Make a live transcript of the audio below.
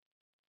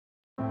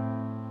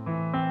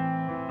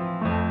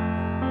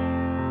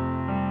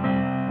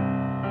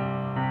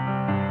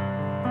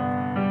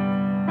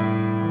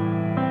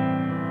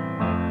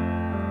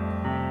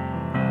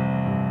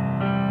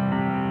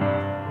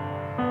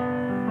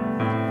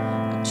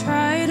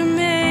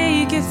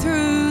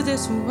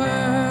this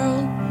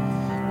world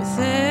with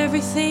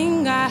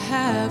everything I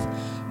have,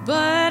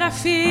 but I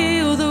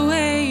feel the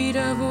weight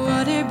of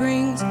what it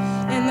brings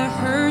and the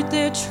hurt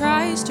that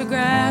tries to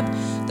grab,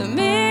 the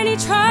many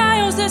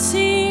trials that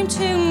seem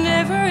to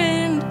never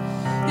end.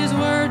 His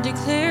word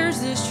declares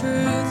this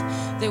truth,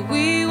 that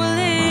we will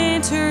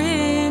enter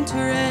into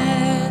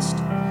rest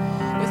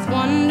with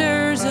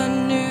wonders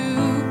anew.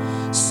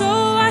 So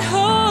I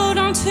hold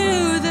on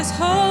to this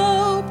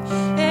hope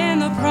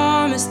and the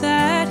promise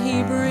that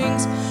he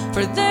brings,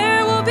 for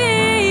there will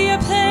be a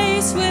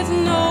place with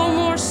no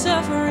more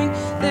suffering.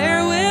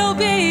 There will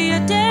be a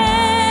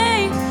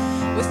day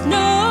with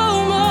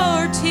no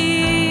more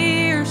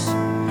tears,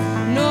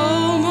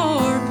 no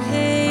more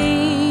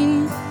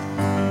pain,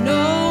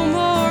 no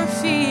more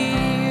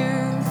fear.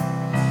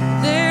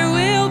 There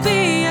will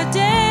be a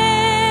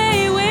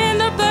day when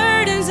the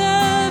burdens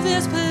of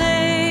this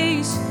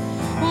place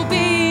will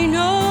be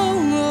no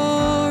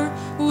more.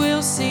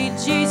 We'll see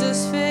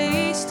Jesus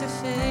face to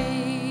face.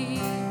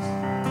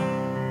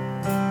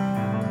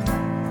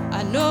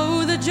 I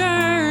know the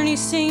journey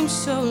seems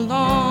so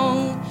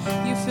long,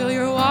 you feel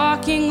you're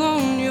walking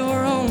on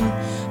your own,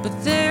 but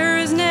there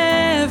has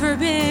never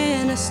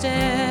been a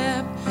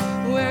step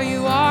where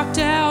you walked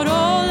out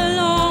all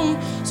alone.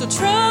 So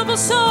troubled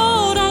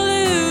soul, don't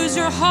lose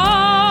your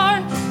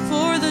heart,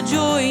 for the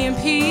joy and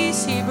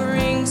peace he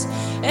brings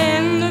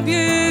and the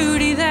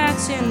beauty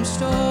that's in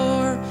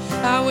store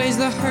outweighs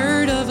the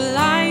hurt of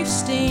life's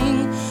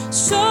sting.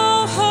 So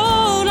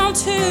hold on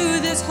to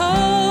this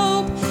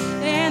hope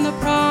and the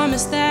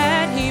promise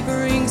that he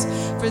brings,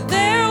 for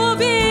there will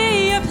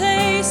be a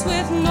place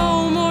with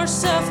no more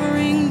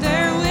suffering.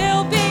 There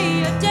will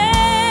be a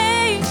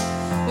day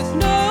with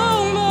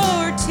no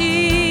more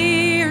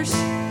tears,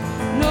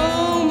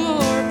 no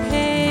more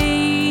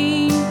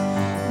pain,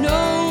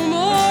 no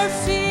more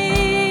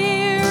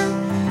fear.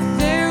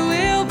 There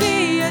will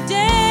be a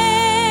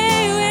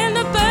day when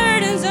the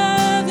burdens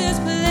of this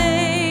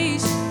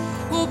place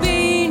will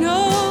be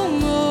no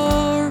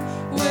more.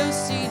 We'll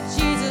see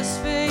Jesus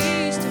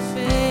face to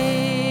face.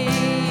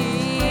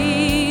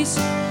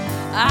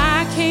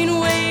 I can't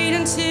wait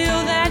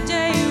until that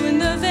day when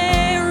the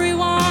very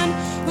one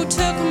who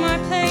took my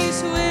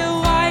place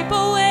will wipe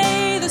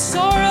away the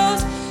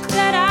sorrows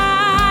that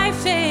I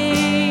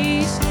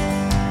face,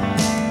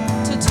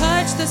 to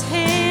touch those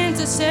hands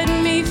that set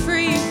me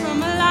free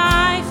from a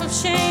life of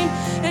shame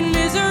and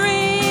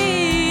misery.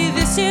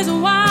 This is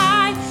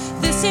why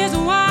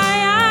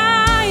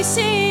I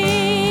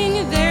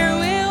sing. There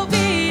will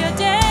be a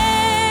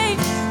day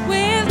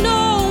with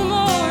no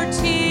more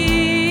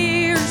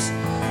tears,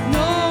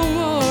 no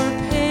more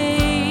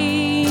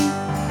pain,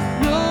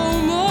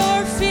 no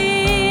more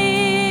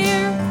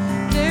fear.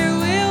 There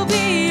will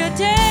be a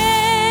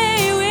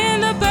day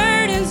when the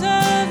burdens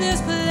of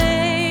this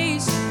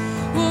place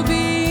will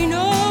be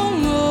no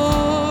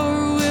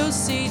more. We'll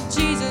see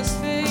Jesus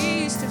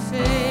face to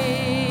face.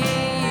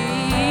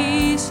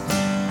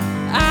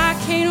 I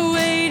can't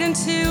wait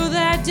until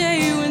that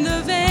day when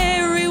the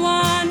very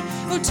one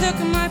who took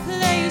my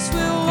place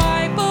will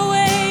wipe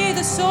away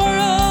the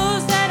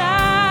sorrows that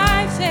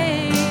I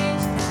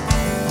faced,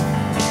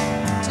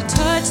 to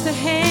touch the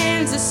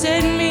hands that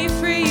set me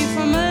free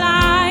from a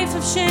life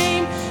of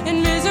shame